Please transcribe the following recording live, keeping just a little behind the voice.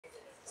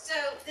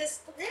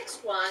this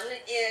next one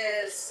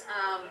is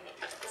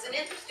an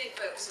interesting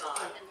folk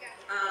song.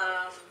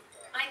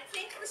 I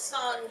think the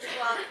song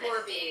Trois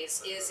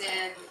Corbies is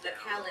in the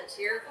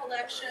Palantir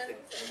collection,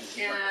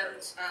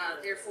 and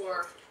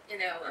therefore, you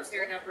know, a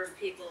fair number of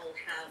people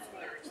have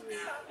learned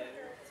that.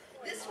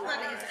 This one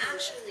is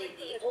actually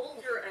the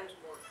older and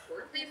more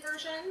courtly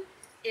version.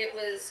 It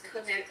was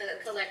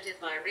collected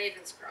by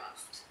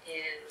Ravenscroft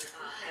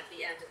at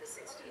the end of the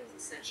 16th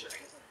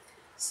century.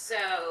 So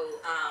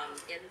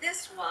in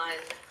this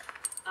one,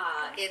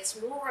 it's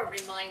more a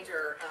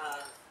reminder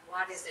of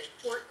what is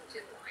important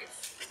in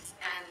life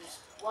and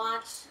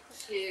what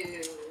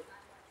to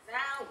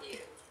value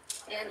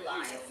in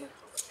life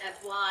and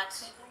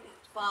what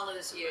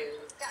follows you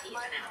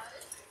even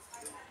after.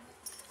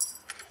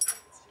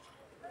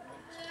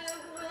 There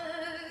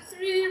were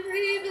 3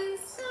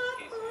 ravens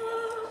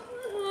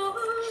above a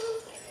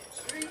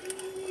tree.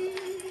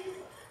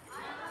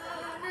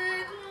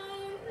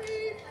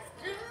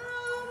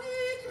 Down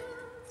it,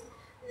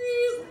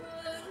 they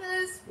were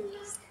as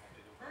black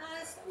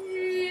as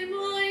they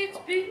might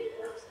be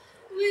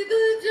with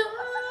the dawn.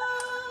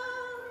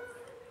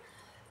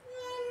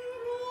 Then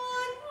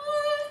one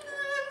of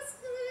them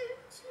said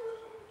to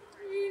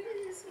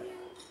his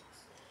mate,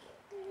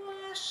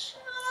 "Why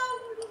shall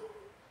we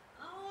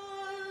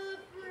our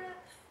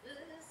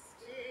breakfast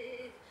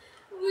take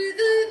with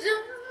the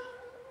dawn,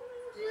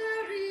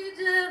 derry,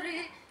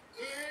 derry,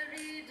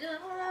 derry,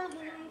 down,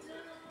 down,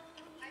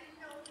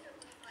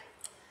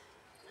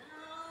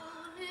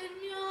 down in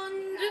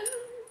yonder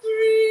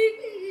green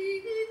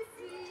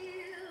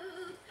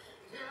field,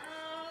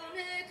 down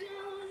it,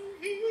 down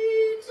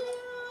it,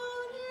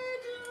 down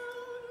it,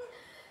 down,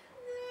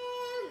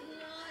 there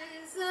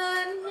lies a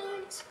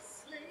knight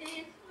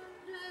slain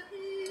under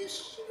his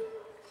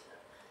shield.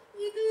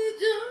 With the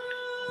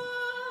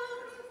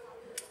dawn,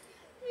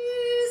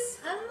 his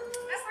hands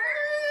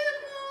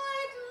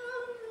lie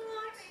down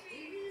at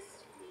his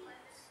feet.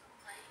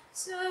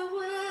 So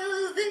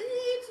well they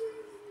do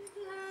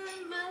the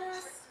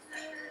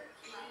master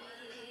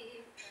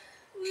keep.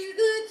 With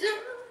the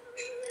dawn,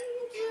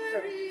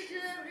 derry,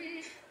 derry,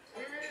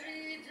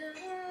 derry,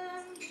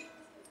 down.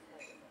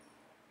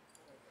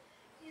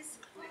 His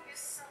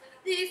hawks,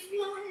 they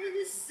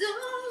fly so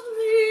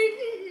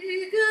eagerly.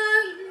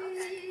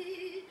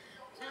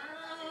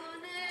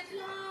 Down it,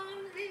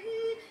 down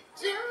it,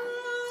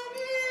 down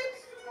it,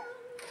 down.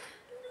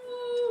 No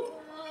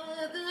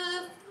other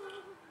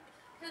foe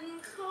can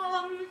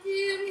come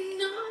him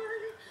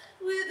nigh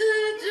with the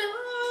dawn.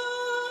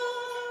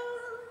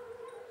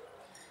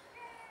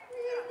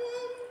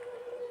 Within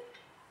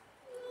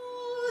no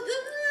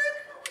other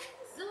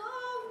cause of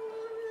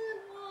woman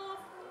or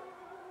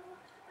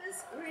foe as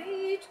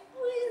great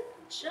with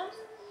joy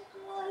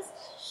as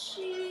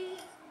she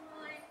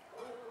might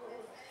go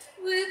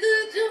with the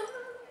dawn,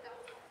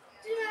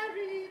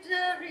 derry,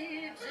 derry,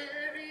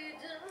 derry,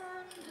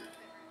 down,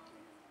 down.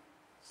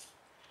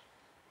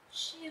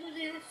 She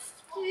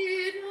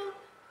lifted up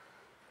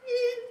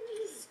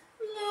his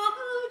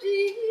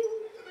bloody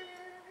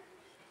head.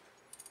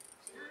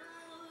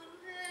 Down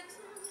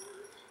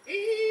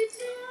it,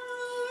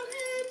 down,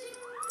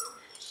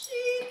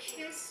 she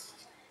kissed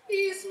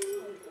his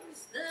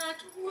wounds that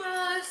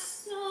were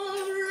so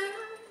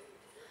red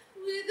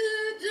with the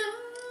dawn.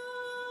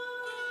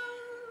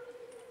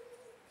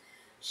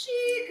 She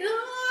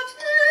got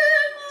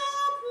him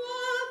up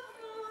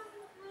upon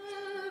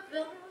her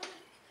back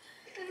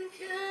and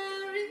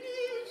carried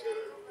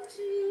him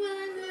to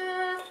an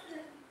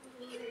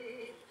earthly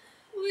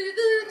with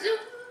the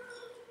dawn,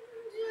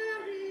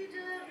 derry,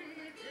 derry,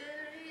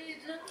 derry,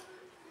 down.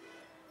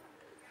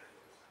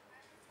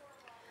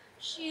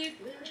 She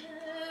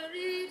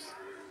buried him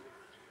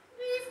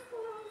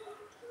before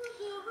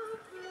the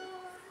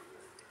ground.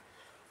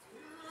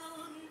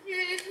 Down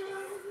it,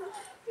 down,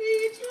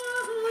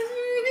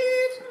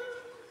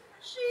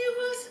 she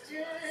was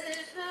dead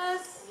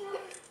as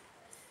sin,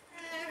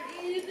 ere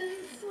even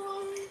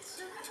from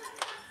time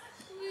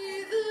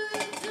with the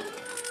dawn.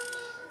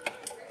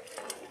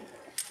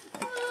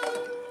 The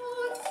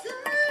Lord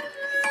said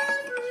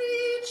every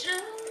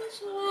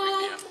gentle,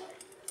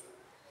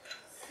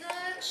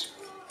 such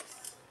was,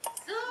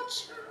 such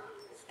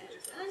was,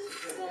 and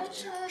such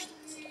a